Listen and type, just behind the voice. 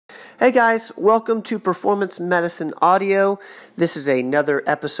Hey guys, welcome to Performance Medicine Audio. This is another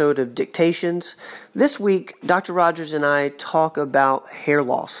episode of Dictations. This week, Dr. Rogers and I talk about hair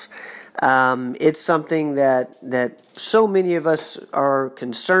loss. It's something that so many of us are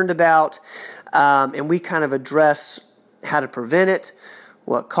concerned about, and we kind of address how to prevent it,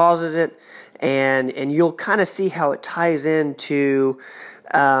 what causes it, and you'll kind of see how it ties into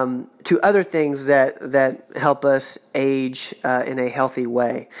to other things that help us age in a healthy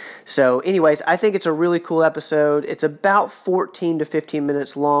way. So anyways, I think it's a really cool episode. It's about 14 to 15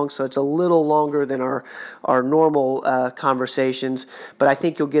 minutes long, so it's a little longer than our normal conversations, but I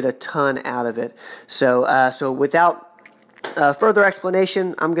think you'll get a ton out of it. So without further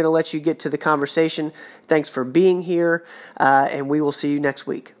explanation, I'm going to let you get to the conversation. Thanks for being here, and we will see you next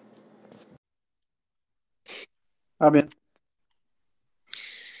week. I'm in.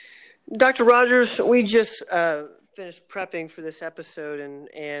 Dr. Rogers, we just finished prepping for this episode,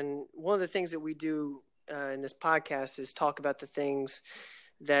 and one of the things that we do in this podcast is talk about the things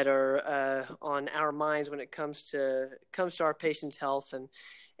that are on our minds when it comes to our patients' health,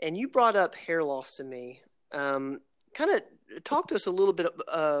 and you brought up hair loss to me. Kind of talk to us a little bit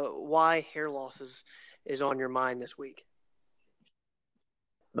why hair loss is on your mind this week.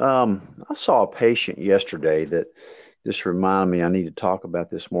 I saw a patient yesterday that just reminded me I need to talk about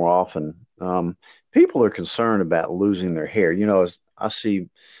this more often. People are concerned about losing their hair. You know, I see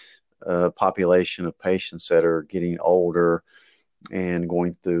a population of patients that are getting older and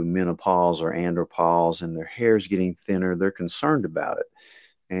going through menopause or andropause, and their hair is getting thinner. They're concerned about it.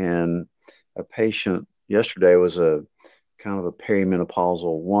 And a patient yesterday was a kind of a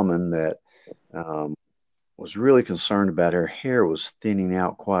perimenopausal woman that was really concerned about her hair was thinning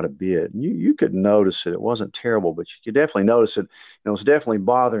out quite a bit. And you could notice it. It wasn't terrible, but you could definitely notice it. It was definitely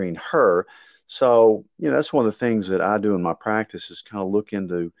bothering her. So, that's one of the things that I do in my practice is kind of look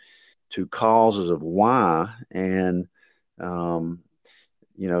into causes of why and,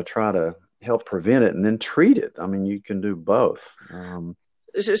 try to help prevent it and then treat it. I mean, you can do both.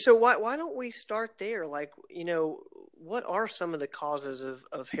 So why don't we start there? Like, what are some of the causes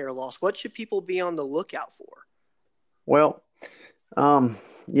of hair loss? What should people be on the lookout for? Well,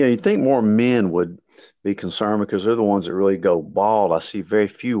 you'd think more men would be concerned because they're the ones that really go bald. I see very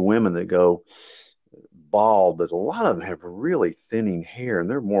few women that go bald, but a lot of them have really thinning hair, and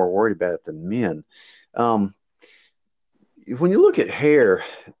they're more worried about it than men. When you look at hair,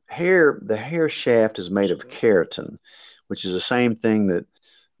 the hair shaft is made of keratin, which is the same thing that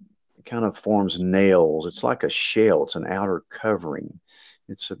kind of forms nails. It's like a shell. It's an outer covering.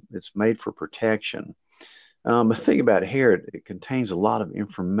 It's made for protection. The thing about hair, it contains a lot of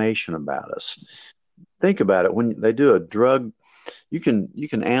information about us. Think about it. When they do a drug, you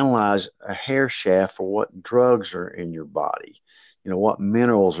can analyze a hair shaft for what drugs are in your body, what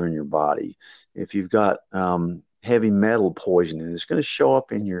minerals are in your body. If you've got heavy metal poisoning, it's going to show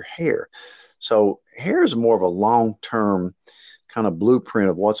up in your hair. So hair is more of a long-term kind of blueprint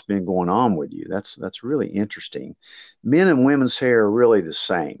of what's been going on with you. That's really interesting. Men and women's hair are really the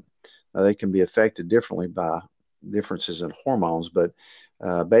same. They can be affected differently by differences in hormones, but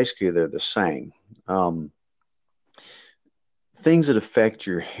basically they're the same. Things that affect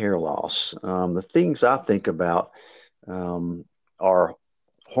your hair loss. The things I think about are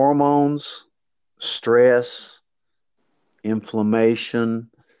hormones, stress, inflammation,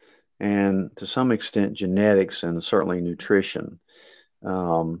 and to some extent genetics and certainly nutrition.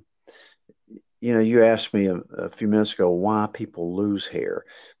 You asked me a few minutes ago why people lose hair.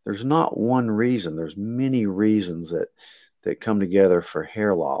 There's not one reason. There's many reasons that come together for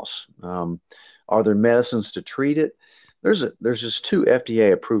hair loss. Are there medicines to treat it? There's just two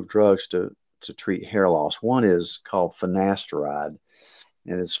FDA approved drugs to treat hair loss. One is called finasteride,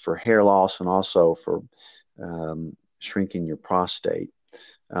 and it's for hair loss and also for shrinking your prostate.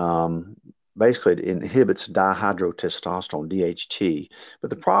 Basically, it inhibits dihydrotestosterone, DHT. But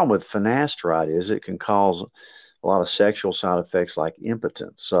the problem with finasteride is it can cause a lot of sexual side effects like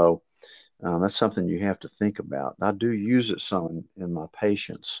impotence. So that's something you have to think about. I do use it some in my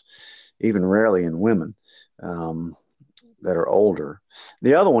patients, even rarely in women that are older.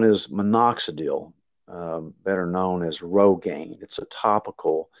 The other one is minoxidil, better known as Rogaine. It's a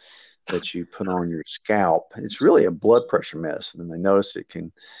topical that you put on your scalp. It's really a blood pressure medicine, and they notice it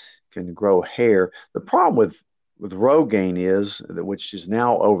can grow hair. The problem with Rogaine is that, which is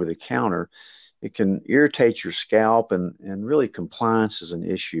now over the counter, it can irritate your scalp, and really compliance is an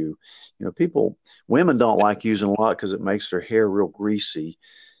issue. Women don't like using a lot because it makes their hair real greasy,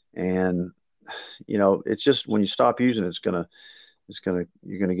 and it's just when you stop using it,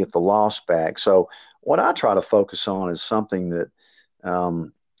 you're gonna get the loss back. So what I try to focus on is something that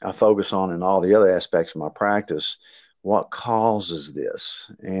I focus on in all the other aspects of my practice, what causes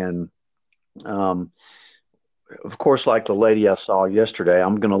this? And um, of course, like the lady I saw yesterday,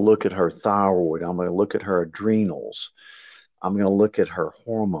 I'm going to look at her thyroid. I'm going to look at her adrenals. I'm going to look at her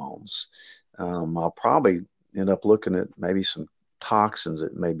hormones. I'll probably end up looking at maybe some toxins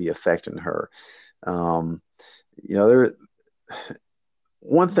that may be affecting her. Um, there.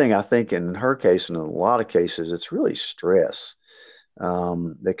 One thing I think in her case, and in a lot of cases, it's really stress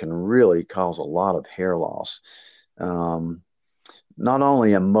that can really cause a lot of hair loss. Um, Not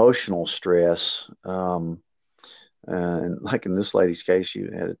only emotional stress, and like in this lady's case, she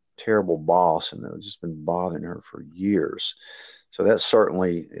had a terrible boss and it's just been bothering her for years. So that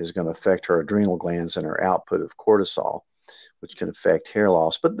certainly is going to affect her adrenal glands and her output of cortisol, which can affect hair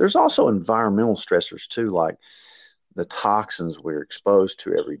loss. But there's also environmental stressors too, like the toxins we're exposed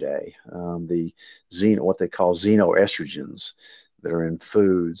to every day, what they call xenoestrogens that are in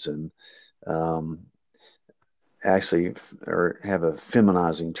foods and um, actually or have a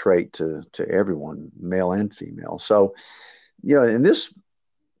feminizing trait to everyone, male and female. So, in this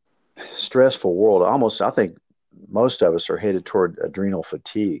stressful world, I think most of us are headed toward adrenal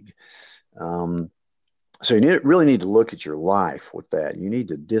fatigue. Um, so really need to look at your life with that. You need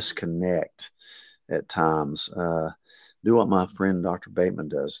to disconnect at times. Do what my friend Dr. Bateman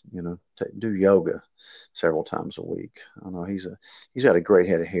does. Do yoga several times a week. I know he's got a great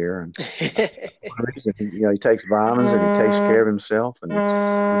head of hair, and one reason he takes vitamins and he takes care of himself and he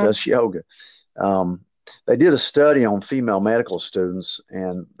does yoga. Um, they did a study on female medical students,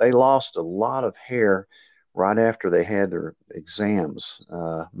 and they lost a lot of hair right after they had their exams,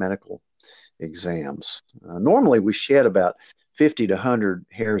 medical exams. Normally, we shed about 50 to 100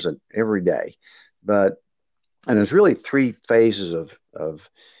 hairs every day, and there's really three phases of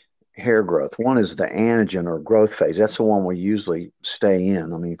hair growth. One is the anagen or growth phase. That's the one we usually stay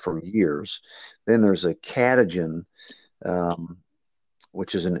in, I mean, for years. Then there's a catagen, um,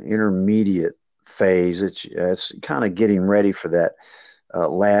 which is an intermediate phase. It's kind of getting ready for that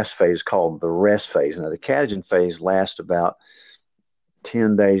last phase called the rest phase. Now, the catagen phase lasts about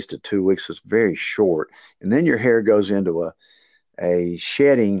 10 days to 2 weeks. It's very short. And then your hair goes into a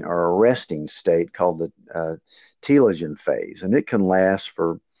shedding or a resting state called the telogen phase, and it can last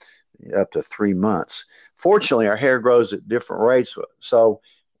for up to 3 months. Fortunately, our hair grows at different rates, so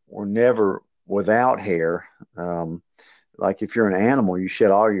we're never without hair. Like if you're an animal, you shed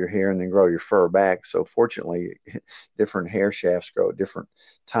all your hair and then grow your fur back. So fortunately, different hair shafts grow at different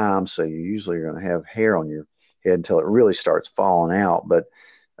times. So you usually are going to have hair on your head until it really starts falling out. But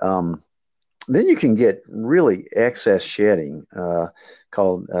um, then you can get really excess shedding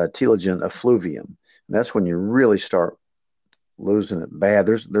called telogen effluvium. And that's when you really start losing it bad.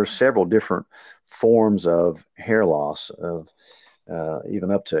 There's several different forms of hair loss, of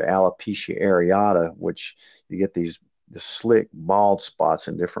even up to alopecia areata, which you get these slick bald spots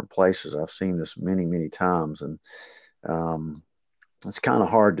in different places. I've seen this many, many times, and um, it's kind of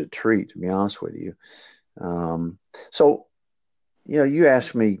hard to treat, to be honest with you. So, you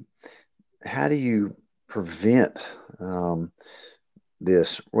asked me, how do you prevent um,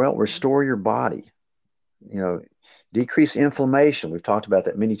 this? Well, restore your body. You know, decrease inflammation. We've talked about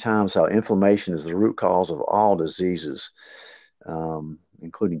that many times, how inflammation is the root cause of all diseases,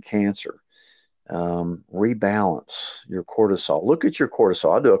 including cancer. Rebalance your cortisol. Look at your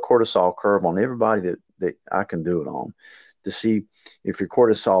cortisol. I do a cortisol curve on everybody that I can do it on to see if your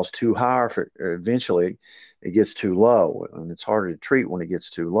cortisol is too high or eventually it gets too low. And it's harder to treat when it gets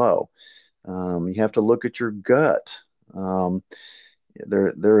too low. You have to look at your gut.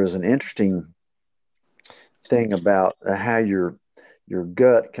 There is an interesting thing about how your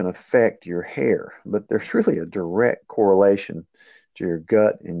gut can affect your hair, but there's really a direct correlation to your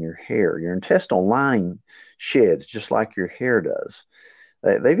gut and your hair. Your intestinal lining sheds just like your hair does.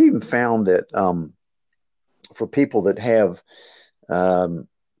 They've even found that for people that have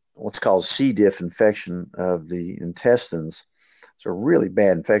what's called C. diff infection of the intestines, it's a really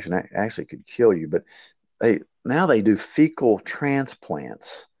bad infection. Actually could kill you. But they do fecal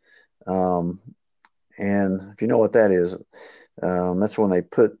transplants. Um, and if you know what that is, that's when they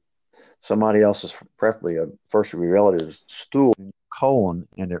put somebody else's, preferably a first degree relative's stool in your colon,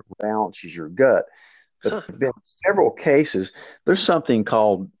 and it balances your gut. But there are several cases. There's something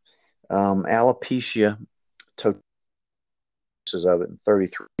called alopecia totalis of it in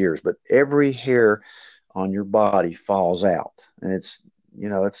 33 years, but every hair on your body falls out, and it's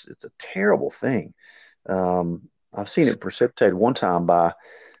a terrible thing. I've seen it precipitated one time by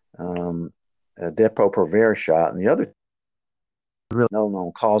a Depo-Provera shot, and the other really no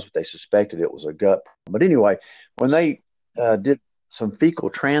known cause, but they suspected it was a gut problem. But anyway, when they did some fecal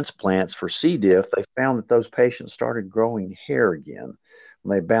transplants for C. diff, they found that those patients started growing hair again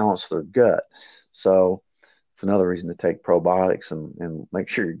when they balanced their gut. So it's another reason to take probiotics and make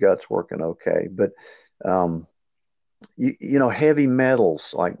sure your gut's working okay. But um, heavy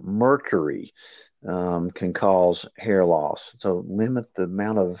metals like mercury can cause hair loss. So limit the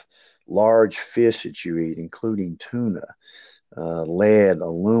amount of large fish that you eat, including tuna, lead,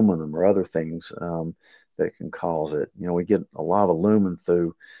 aluminum, or other things that can cause it. We get a lot of aluminum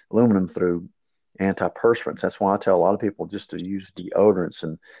through antiperspirants. That's why I tell a lot of people just to use deodorants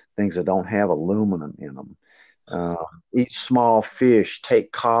and things that don't have aluminum in them. Uh, Eat small fish,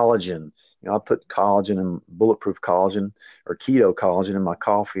 take collagen. I put collagen and bulletproof collagen or keto collagen in my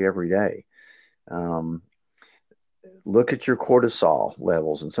coffee every day. Um, Look at your cortisol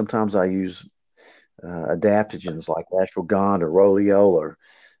levels, and sometimes I use adaptogens like ashwagandha, rhodiola, or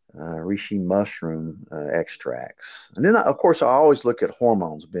reishi mushroom extracts. And then, of course, I always look at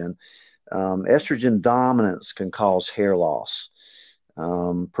hormones, Ben. Estrogen dominance can cause hair loss.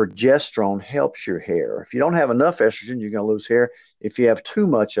 Progesterone helps your hair. If you don't have enough estrogen, you're going to lose hair. If you have too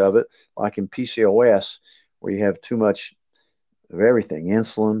much of it, like in PCOS, where you have too much of everything,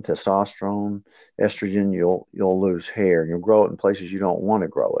 insulin, testosterone, estrogen, you'll lose hair. You'll grow it in places you don't want to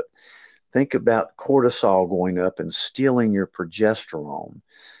grow it. Think about cortisol going up and stealing your progesterone.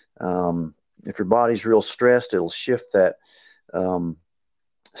 If your body's real stressed, it'll shift that um,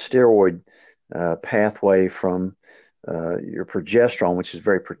 steroid pathway from your progesterone, which is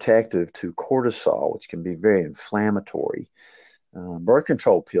very protective, to cortisol, which can be very inflammatory. Birth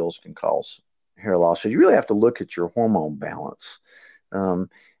control pills can cause hair loss. So you really have to look at your hormone balance.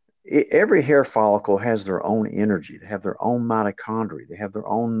 Um, every hair follicle has their own energy. They have their own mitochondria. They have their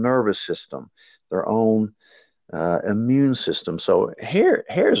own nervous system, their own immune system. So hair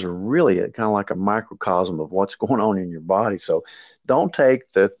is really kind of like a microcosm of what's going on in your body. So don't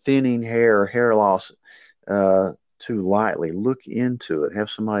take the thinning hair or hair loss too lightly. Look into it.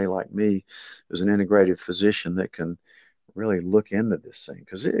 Have somebody like me who's an integrative physician that can really look into this thing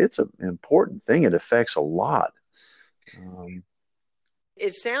because it's an important thing. It affects a lot. Um,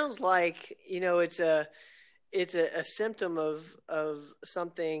 It sounds like, it's a symptom of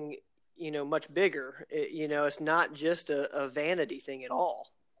something, much bigger. It's not just a vanity thing at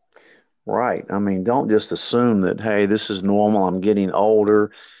all. right. I mean, don't just assume that, hey, this is normal. I'm getting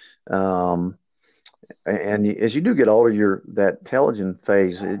older. Um, and as you do get older, that telogen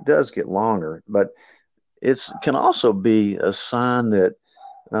phase, it does get longer, but it's can also be a sign that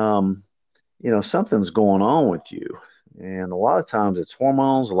um, something's going on with you. And a lot of times it's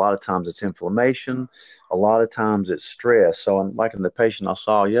hormones, a lot of times it's inflammation, a lot of times it's stress. So, like in the patient I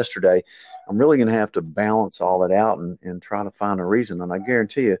saw yesterday, I'm really going to have to balance all that out and try to find a reason. And I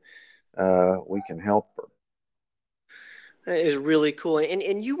guarantee you, we can help her. That is really cool.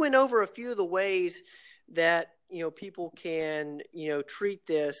 And you went over a few of the ways that, people can, treat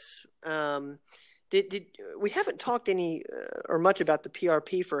this. Did we haven't talked any or much about the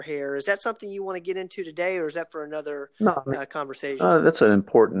PRP for hair? Is that something you want to get into today, or is that for another No, conversation? that's an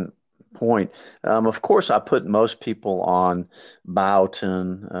important point. Of course, I put most people on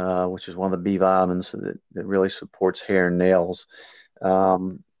biotin, which is one of the B vitamins that really supports hair and nails.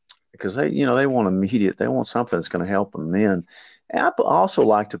 Um, because they want immediate, they want something that's going to help them then. And I also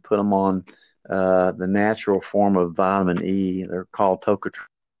like to put them on the natural form of vitamin E. They're called tocotrienols.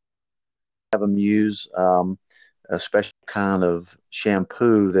 Have them use a special kind of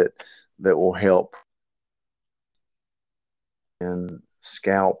shampoo that will help in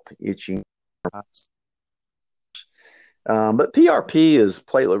scalp itching. But PRP is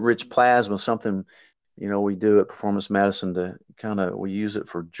platelet-rich plasma, something we do at Performance Medicine to we use it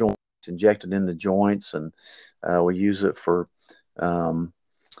for joints, inject it in the joints, and we use it for um,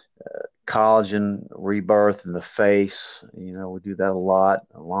 collagen rebirth in the face. We do that a lot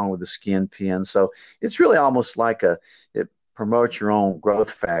along with the skin pin. So it's really almost like it promotes your own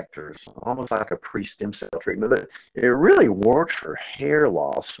growth factors, almost like a pre-stem cell treatment. But it really works for hair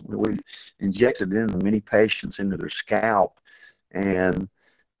loss. We've injected it into many patients into their scalp, and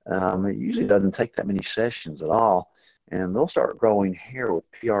it usually doesn't take that many sessions at all. And they'll start growing hair with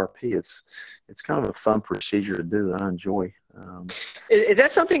PRP. It's kind of a fun procedure to do that I enjoy. Is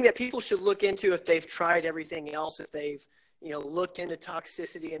that something that people should look into if they've tried everything else? If they've, looked into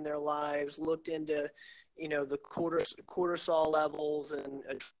toxicity in their lives, looked into, the cortisol levels and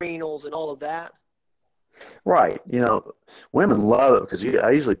adrenals and all of that? Right. Women love it because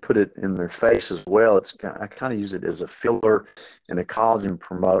I usually put it in their face as well. I kind of use it as a filler and a collagen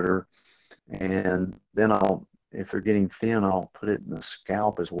promoter. And then if they're getting thin, I'll put it in the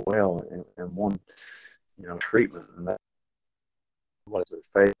scalp as well in one, treatment. And what is it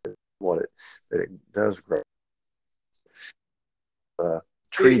affected, what it that it does grow,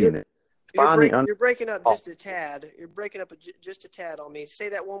 treating it, finding You're breaking up just a tad. You're breaking up just a tad on me. Say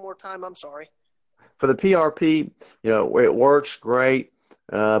that one more time. I'm sorry. for the PRP, it works great,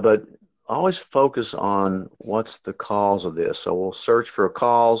 but always focus on what's the cause of this. So we'll search for a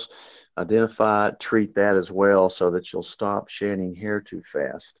cause, identify it, treat that as well, so that you'll stop shedding hair too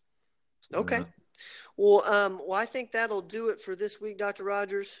fast. Okay. Well, I think that'll do it for this week, Dr.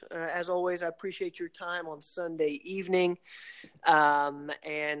 Rogers. As always, I appreciate your time on Sunday evening,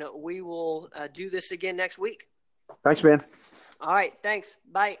 and we will do this again next week. Thanks, Ben. All right. Thanks.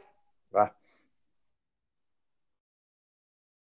 Bye. Bye.